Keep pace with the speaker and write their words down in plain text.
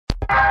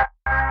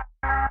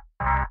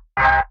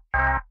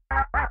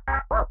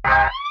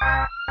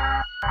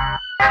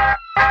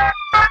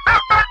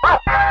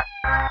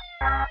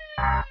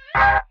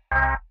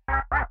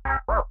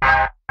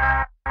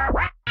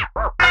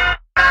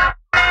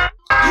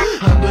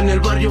en el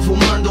barrio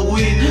fumando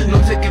weed.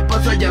 No sé qué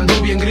pasa, ya ando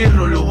bien gris.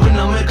 Rolo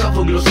buena merca,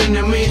 fuck los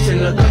enemies.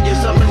 En la calle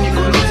saben y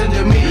conocen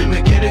de mí.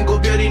 Me quieren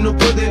copiar y no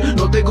pueden.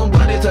 No te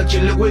compares al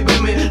chile, güey,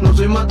 veme. No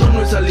soy matón,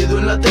 no he salido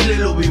en la tele.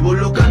 Lo vivo,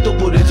 lo canto,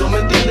 por eso me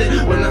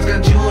entiende. Buenas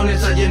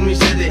canciones hay en mi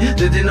sede.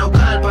 Desde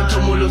A.K.A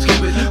somos los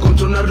jefes. Con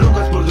zonas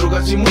rojas por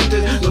drogas y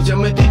muertes. No seas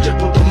metiche,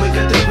 puto me que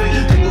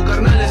atreve. Tengo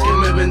carnales que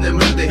me venden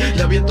verde.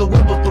 Le aviento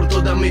huevos por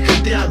toda mi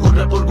gente. Hago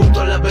rap por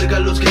gusto a la verga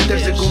los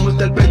haters. Sé cómo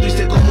está el pedo y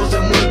sé cómo se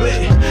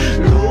mueve.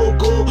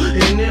 Loco,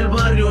 en el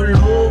barrio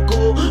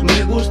loco.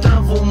 Me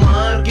gusta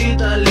fumar,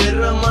 quítale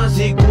ramas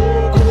y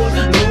cocos.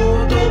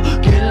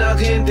 Noto que la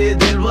gente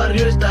del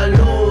barrio está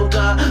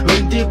loca.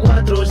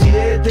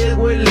 24/7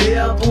 huele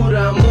a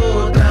pura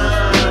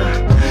mota.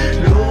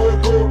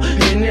 Loco,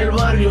 en el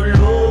barrio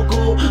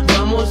loco.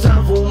 Vamos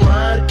a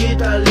fumar,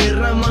 quítale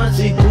ramas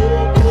y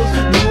cocos.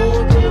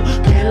 Noto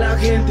que la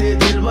gente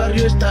del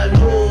barrio está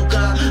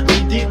loca.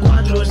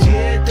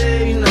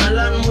 24/7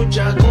 inhalan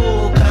mucha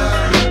coca.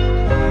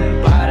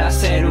 Para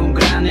ser un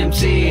gran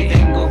MC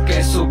tengo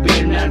que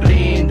subirme al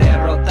ring,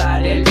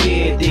 derrotar el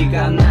beat y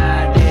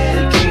ganar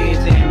el kit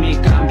de mi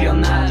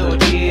campeonato.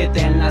 Hit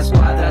en las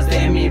cuadras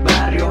de mi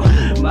barrio,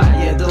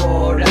 Valle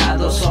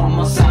Dorado,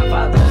 somos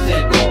zapados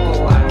del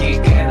coco. Aquí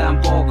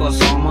quedan pocos,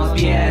 somos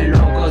bien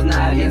locos,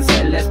 nadie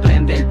se les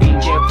prende el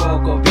pinche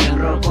foco. Bien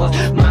rocos,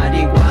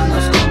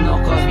 marihuanos con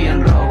ojos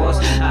bien rojos.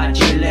 A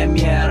Chile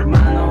mi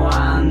hermano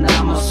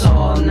andamos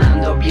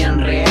sonando bien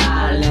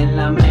real en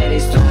la mera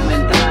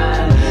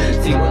instrumental.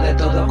 Sigo de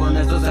todo con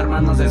estos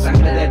hermanos de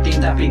sangre de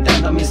tinta,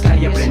 pintando mis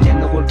calles,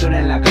 prendiendo cultura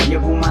en la calle,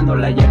 fumando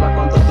la lleva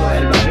con todo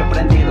el barrio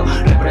prendido.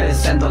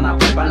 Represento una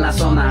pulpa en la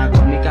zona,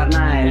 con mi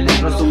carnal el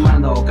negro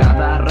sumando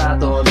cada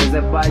rato desde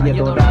Valle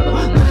Dorado,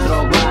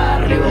 nuestro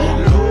barrio.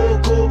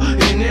 Loco,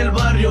 en el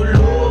barrio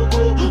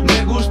loco.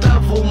 Me gusta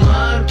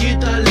fumar,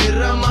 quítale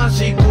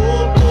ramas y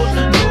cocos.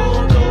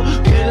 Noto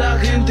que la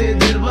gente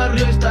del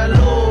barrio está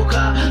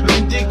loca.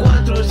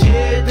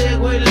 24/7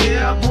 huele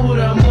a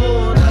pura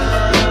mota.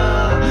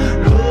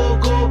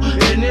 Loco,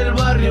 en el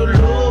barrio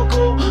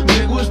loco.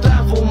 Me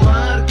gusta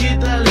fumar,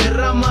 quítale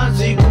ramas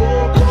y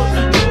cocos.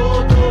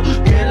 Noto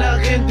que la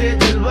gente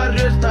del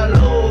barrio está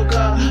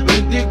loca.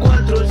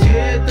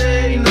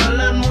 24/7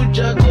 inhalan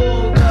mucha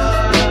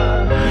coca.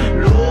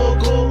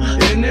 Loco,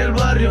 en el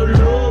barrio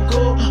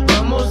loco.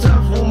 Vamos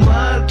a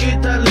fumar,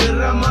 quítale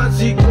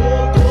ramas y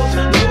cocos.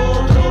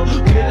 Noto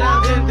que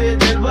la gente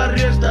del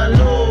barrio está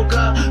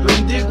loca.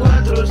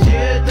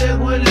 24/7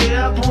 huele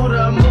a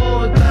pura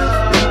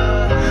mota.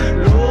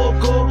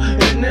 Loco,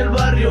 en el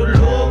barrio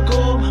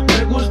loco.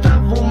 Me gusta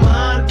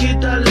fumar,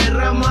 quítale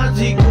ramas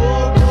y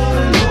cocos.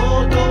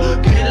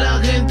 Noto que la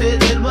gente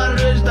del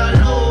barrio está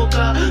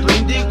loca.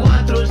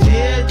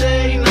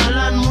 24/7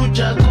 inhalan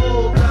mucha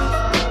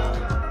coca.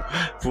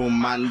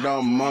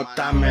 Fumando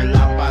mota me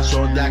la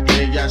paso de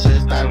aquellas.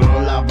 Esta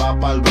rola va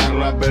pa'l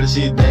barro a ver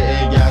si de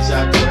ella se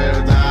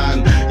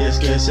acuerdan. Y es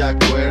que se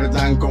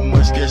acuerdan cómo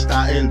es que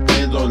está el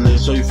pedo. Le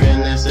soy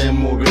fiel a ese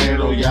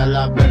mugrero y a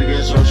la verga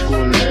esos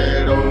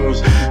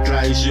culeros.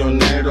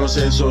 Traicioneros,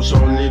 esos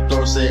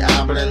solitos se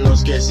abren.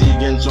 Los que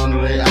siguen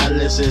son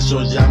reales,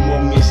 esos llamo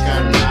mis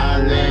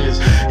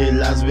carnales. Y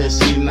las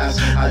vecinas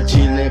al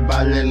chile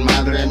valen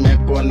madre. Me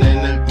ponen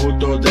el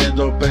puto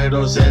dedo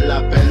pero se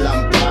la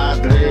pelan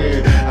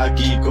padre.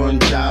 Aquí con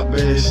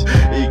Chávez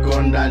y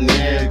con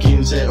Daniel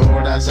 15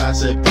 horas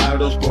hace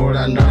paros por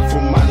andar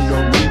fumando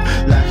weed.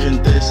 La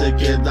gente se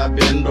queda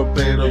viendo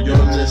pero yo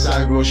les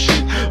hago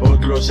shit.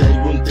 Otros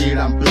según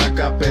tiran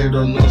placa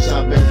pero no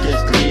saben que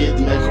street.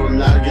 Mejor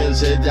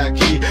lárguense de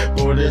aquí,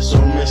 por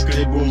eso me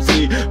escribo un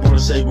free. Por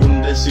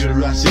según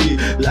decirlo así,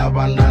 la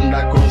banda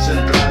anda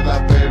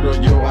concentrada pero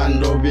yo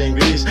ando bien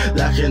gris.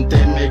 La gente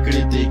me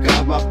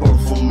criticaba por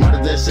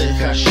fumar de ese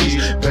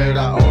hashish, pero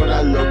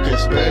ahora lo que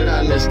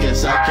esperan es que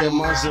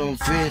saquemos un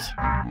feed.